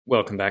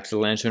Welcome back to the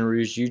Lanterne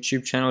Rouge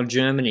YouTube channel,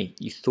 Germany.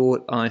 You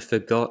thought I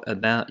forgot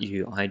about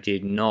you. I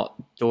did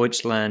not.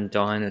 Deutschland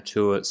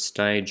Tour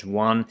Stage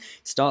 1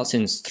 starts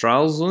in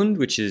Stralsund,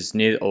 which is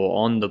near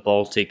or on the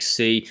Baltic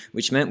Sea,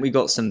 which meant we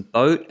got some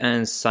boat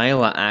and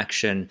sailor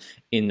action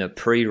in the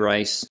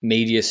pre-race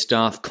media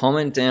stuff.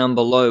 Comment down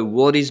below,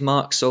 what is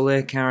Marc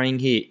Soler carrying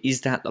here?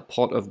 Is that the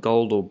pot of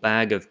gold or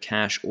bag of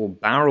cash, or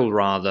barrel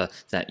rather,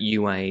 that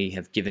UAE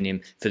have given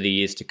him for the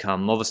years to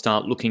come?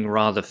 Movistar looking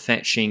rather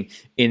fetching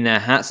in their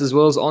hats, as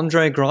well as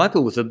Andre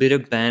Greipel with a bit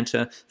of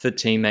banter for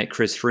teammate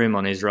Chris Froome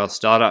on Israel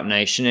Startup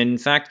Nation. And in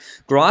fact,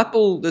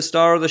 Greipel, the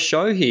star of the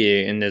show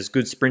here, and there's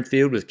good sprint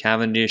field with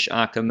Cavendish,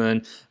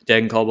 Ackermann,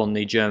 Degenkolb on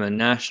the German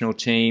national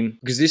team,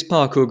 because this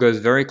parkour goes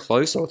very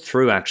close, or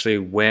through actually,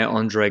 where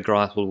Andre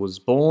Greipel was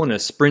born. A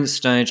sprint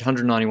stage,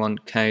 191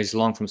 k's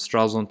long from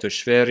Stralsund to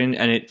Schwerin,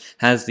 and it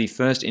has the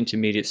first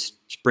intermediate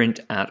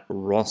sprint at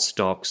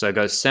Rostock. So it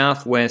goes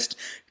southwest.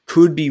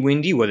 Could be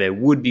windy, well, there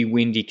would be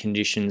windy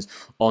conditions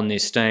on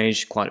this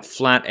stage. Quite a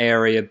flat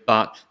area,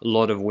 but a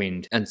lot of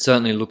wind. And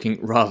certainly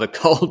looking rather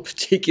cold,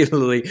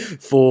 particularly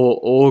for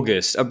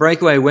August. A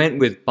breakaway went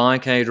with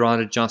Bike Aid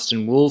rider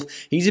Justin Wolf.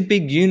 He's a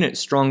big unit,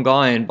 strong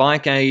guy. And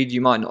Bike Aid,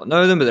 you might not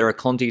know them, but they're a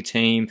Conti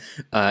team,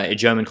 a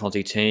German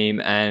Conti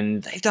team.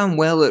 And they've done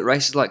well at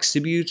races like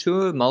Sibiu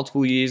Tour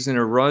multiple years in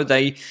a row.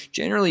 They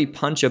generally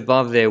punch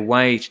above their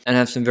weight and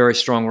have some very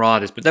strong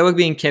riders. But they were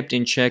being kept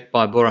in check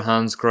by Bora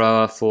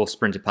Hansgrohe for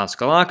sprinter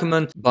Pascal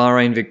Ackermann,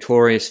 Bahrain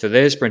victorious for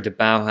their sprinter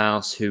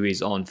Bauhaus, who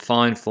is on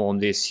fine form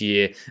this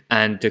year,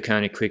 and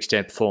Deceuninck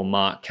Quickstep for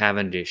Mark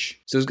Cavendish.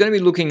 So it's going to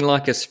be looking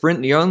like a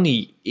sprint. The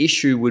only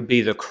issue would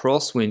be the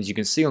crosswinds. You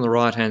can see on the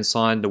right hand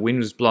side the wind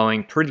was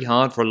blowing pretty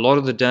hard for a lot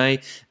of the day,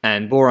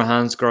 and Bora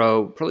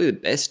Hansgrohe, probably the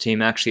best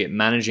team actually at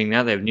managing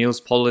that. They have Niels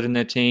Pollard in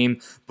their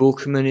team,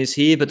 Buchmann is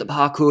here, but the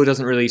parkour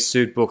doesn't really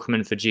suit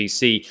Buchmann for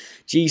GC.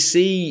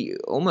 GC,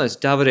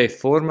 almost Davide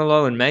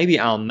Formolo and maybe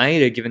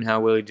Almeida, given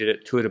how well he did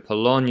at Tour de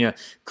Polonia,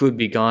 could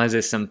be guys.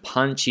 There's some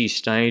punchy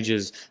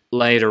stages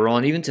later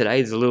on. Even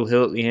today, there's a little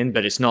hill at the end,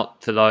 but it's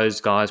not for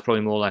those guys.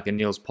 Probably more like a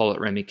Niels Pollard,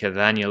 Remy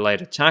Cavagna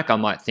late attack, I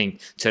might think,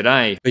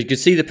 today. But you can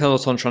see the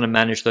peloton trying to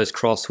manage those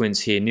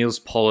crosswinds here. Niels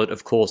Pollard,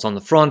 of course, on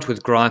the front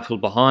with Greipel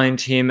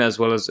behind him, as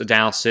well as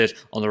Dowsett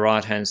on the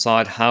right-hand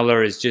side.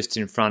 Haller is just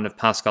in front of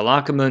Pascal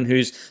Ackermann,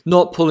 who's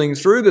not pulling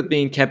through, but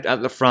being kept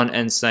at the front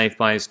and safe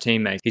by his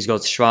teammates. He's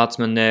got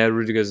Schwarzman there,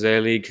 Rüdiger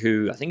Selig,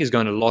 who I think is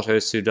going to Lotto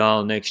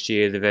Soudal next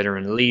year, the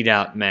veteran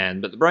lead-out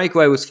man. But the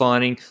breakaway was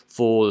fighting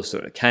for the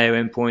sort of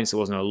KOM points. It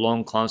wasn't a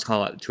long climb. It's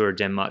kind of like the Tour of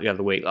Denmark the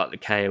other week, like the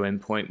KOM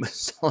point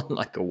was on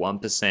like a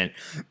 1%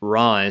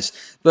 rise.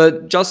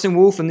 But Justin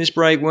Wolf and this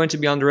break weren't to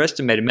be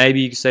underestimated.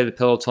 Maybe you could say the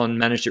peloton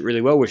managed it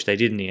really well, which they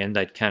did in the end.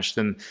 They'd catch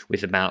them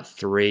with about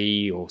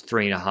 3 or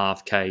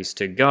 3.5 Ks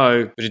to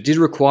go. But it did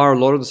require a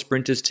lot of the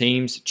sprinters'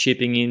 teams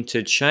chipping in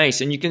to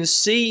chase. And you can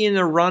see in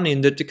the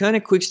run-in that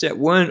Deceuninck Quickstep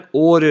weren't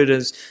ordered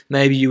as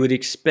maybe you would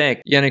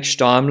expect. Yannick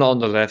Steimler on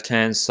the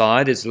left-hand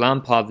side. It's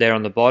Lampard there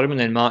on the bottom, and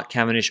then Mark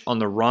Cavendish on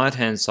the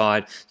right-hand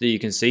side that you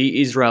can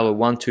see. Israel are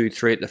 1, 2,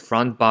 3 at the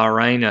front.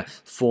 Bahrain are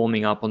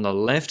forming up on the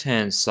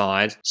left-hand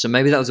side. So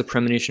maybe that was a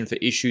premonition for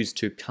issues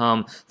to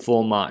come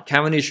for Mark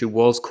Cavendish, who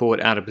was caught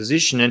out of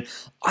position. And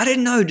I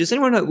didn't know, does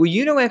anyone know, were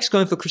UNOX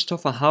going for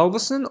Christopher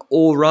Halvorsen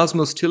or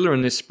Rasmus Tiller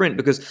in this sprint?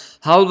 Because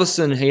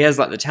Halvorsen, he has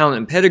like the talent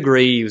and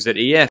pedigree, he was at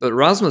EF, but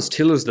Rasmus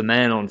Tiller's the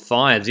man on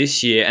fire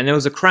this year, and there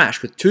was a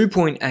crash with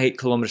 2.8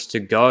 kilometers to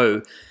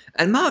go.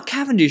 And Mark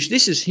Cavendish,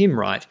 this is him,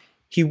 right?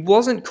 He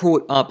wasn't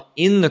caught up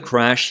in the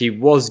crash, he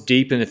was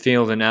deep in the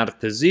field and out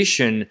of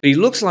position, but he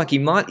looks like he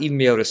might even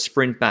be able to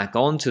sprint back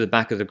onto the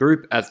back of the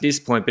group at this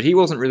point, but he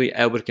wasn't really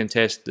able to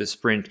contest the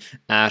sprint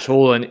at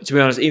all. And to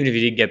be honest, even if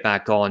he did get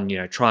back on, you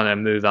know, trying to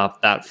move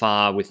up that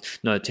far with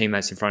no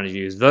teammates in front of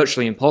you is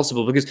virtually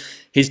impossible, because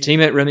his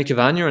teammate Remy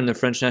Cavagna in the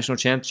French national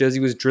champs jersey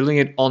was drilling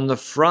it on the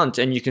front,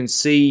 and you can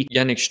see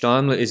Yannick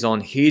Steimler is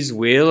on his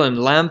wheel,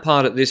 and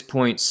Lampard at this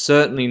point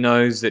certainly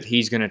knows that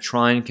he's going to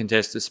try and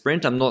contest the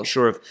sprint. I'm not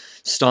sure if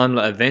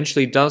Steimler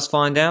eventually does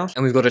find out.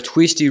 And we've got a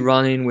twisty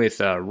run-in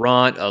with a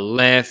right, a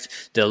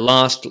left. The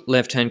last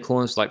left-hand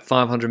corner is like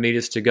 500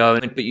 meters to go.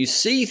 But you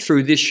see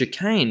through this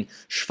chicane,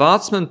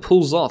 Schwarzman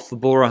pulls off for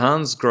Bora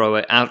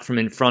Hansgrohe out from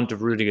in front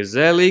of Rüdiger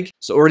Selig.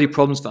 So already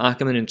problems for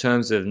Ackermann in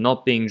terms of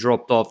not being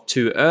dropped off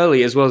too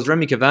early, as well as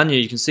Remy Cavagna.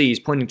 You can see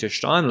he's pointing to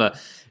Steimler.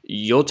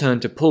 Your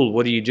turn to pull,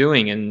 what are you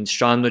doing? And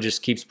Steimler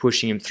just keeps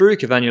pushing him through.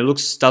 Cavagna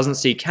looks, doesn't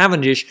see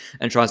Cavendish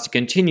and tries to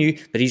continue,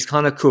 but he's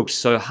kind of cooked.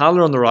 So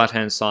Haller on the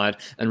right-hand side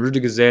and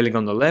Rüdiger Selig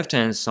on the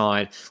left-hand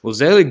side. Well,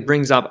 Selig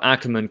brings up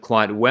Ackermann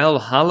quite well.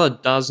 Haller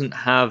doesn't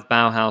have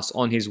Bauhaus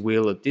on his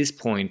wheel at this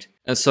point.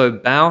 And so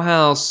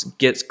Bauhaus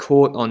gets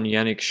caught on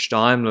Yannick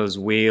Steimler's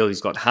wheel.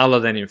 He's got Haller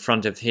then in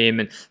front of him,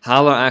 and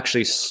Haller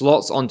actually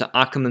slots onto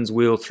Ackermann's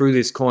wheel through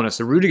this corner.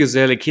 So Rüdiger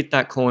Selig hit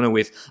that corner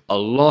with a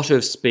lot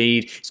of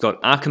speed. He's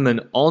got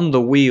Ackermann on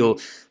the wheel.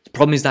 The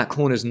problem is that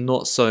corner's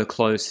not so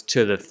close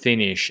to the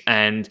finish,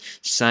 and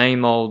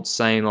same old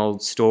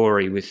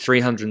story with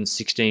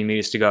 316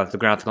 meters to go if the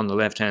graphic on the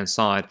left-hand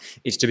side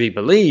is to be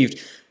believed.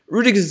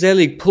 Rudi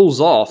Gazzelli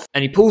pulls off,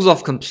 and he pulls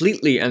off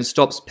completely and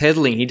stops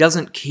pedaling. He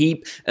doesn't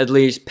keep at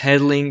least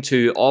pedaling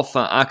to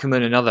offer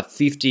Ackermann another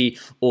 50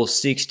 or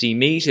 60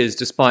 meters,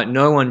 despite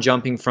no one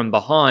jumping from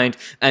behind.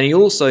 And he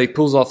also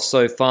pulls off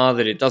so far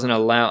that it doesn't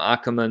allow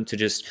Ackermann to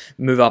just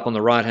move up on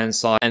the right-hand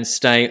side and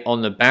stay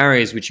on the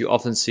barriers, which you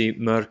often see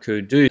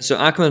Mørkøv do. So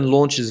Ackermann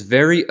launches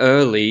very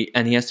early,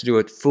 and he has to do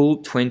a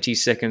full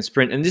 20-second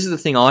sprint. And this is the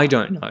thing I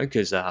don't know,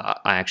 because I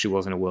actually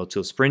wasn't a World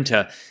Tour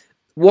sprinter.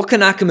 What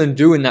can Ackermann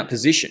do in that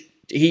position?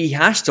 He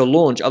has to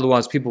launch,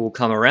 otherwise people will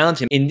come around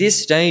him. In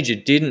this stage,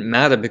 it didn't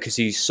matter because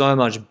he's so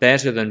much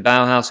better than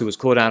Bauhaus, who was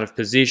caught out of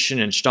position,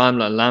 and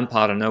Steimler and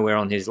Lampard are nowhere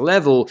on his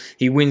level.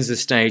 He wins the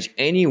stage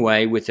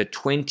anyway with a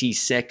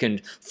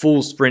 20-second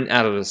full sprint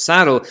out of the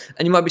saddle.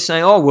 And you might be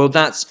saying, oh, well,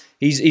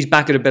 he's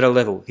back at a better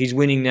level. He's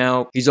winning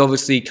now. He's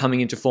obviously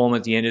coming into form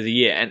at the end of the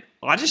year. And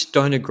I just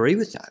don't agree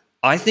with that.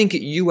 I think at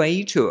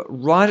UAE Tour,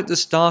 right at the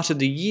start of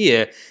the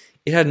year,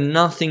 it had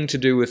nothing to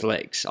do with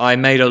legs. I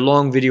made a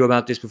long video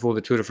about this before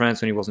the Tour de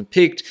France when he wasn't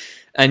picked.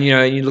 And, you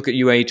know, you look at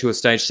UAE Tour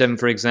Stage 7,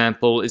 for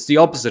example, it's the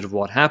opposite of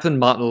what happened.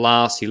 Martin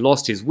Lars, he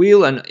lost his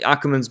wheel, and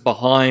Ackermann's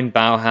behind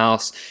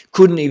Bauhaus,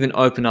 couldn't even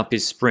open up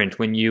his sprint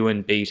when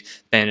Ewan beat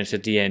Bennett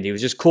at the end. He was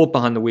just caught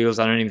behind the wheels.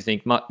 I don't even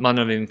think, might not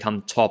have even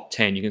come top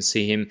 10. You can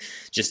see him,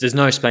 just there's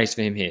no space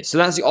for him here. So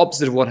that's the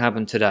opposite of what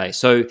happened today.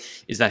 So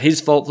is that his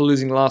fault for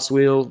losing the last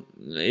wheel?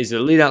 Is it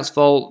a lead-out's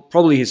fault?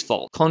 Probably his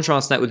fault.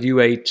 Contrast that with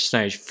UAE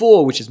Stage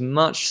 4, which is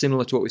much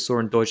similar to what we saw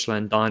in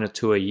Deutschland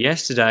Tour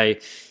yesterday.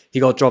 He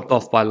got dropped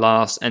off by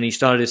Lars, and he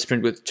started his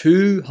sprint with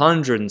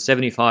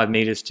 275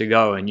 meters to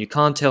go. And you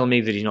can't tell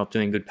me that he's not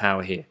doing good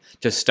power here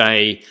to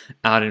stay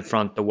out in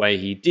front the way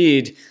he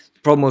did.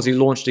 The problem was he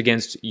launched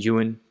against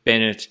Ewan,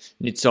 Bennett,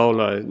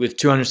 Nizzolo with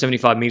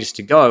 275 meters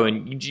to go,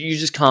 and you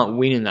just can't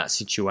win in that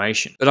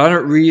situation. But I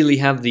don't really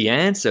have the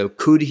answer.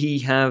 Could he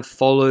have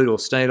followed or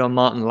stayed on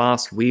Martin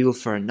Lars' wheel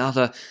for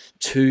another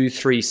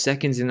 2-3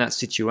 seconds in that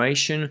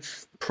situation?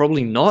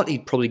 Probably not.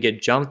 He'd probably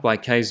get jumped by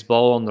Cees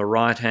Bol on the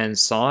right-hand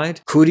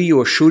side. Could he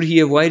or should he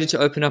have waited to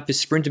open up his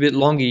sprint a bit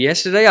longer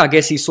yesterday? I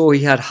guess he saw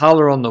he had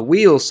Haller on the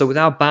wheel, so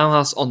without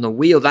Bauhaus on the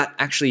wheel, that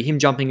actually, him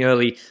jumping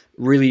early,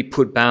 really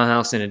put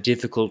Bauhaus in a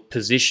difficult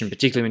position,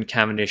 particularly when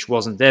Cavendish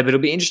wasn't there. But it'll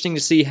be interesting to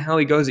see how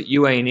he goes at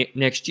UAE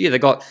next year. They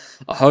got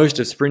a host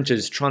of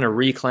sprinters trying to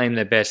reclaim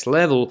their best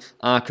level.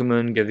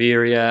 Ackermann,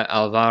 Gaviria,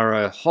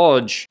 Alvaro,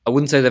 Hodge. I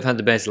wouldn't say they've had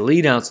the best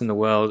lead-outs in the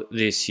world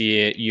this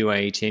year,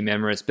 UAE Team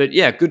Emirates. But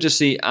yeah, good to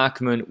see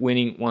Ackermann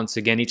winning once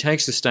again. He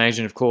takes the stage,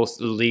 and of course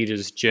the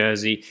leader's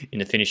jersey in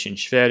the finish in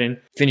Schwerin,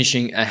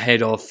 finishing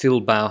ahead of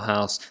Phil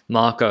Bauhaus,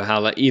 Marco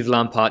Haller, Yves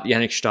Lampard,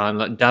 Yannick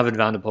Steimler, David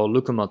van der Poel,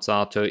 Luca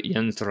Mazzato,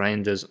 Jens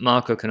Reinders,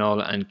 Marco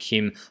Canola, and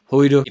Kim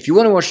Hoyder. If you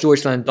want to watch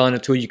Deutschland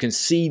Tour, you can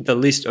see the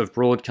list of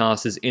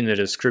broadcasters in the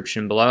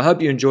description below. I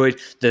hope you enjoyed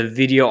the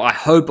video. I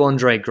hope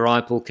Andre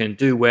Greipel can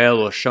do well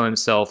or show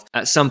himself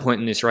at some point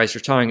in this race,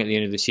 retiring at the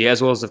end of this year,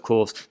 as well as, of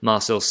course,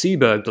 Marcel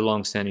Seeberg, the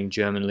long-standing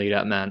German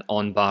lead-out man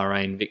on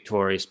Bahrain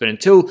victorious. But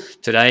until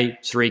today,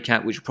 to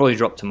recap, which will probably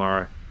drop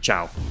tomorrow,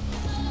 ciao.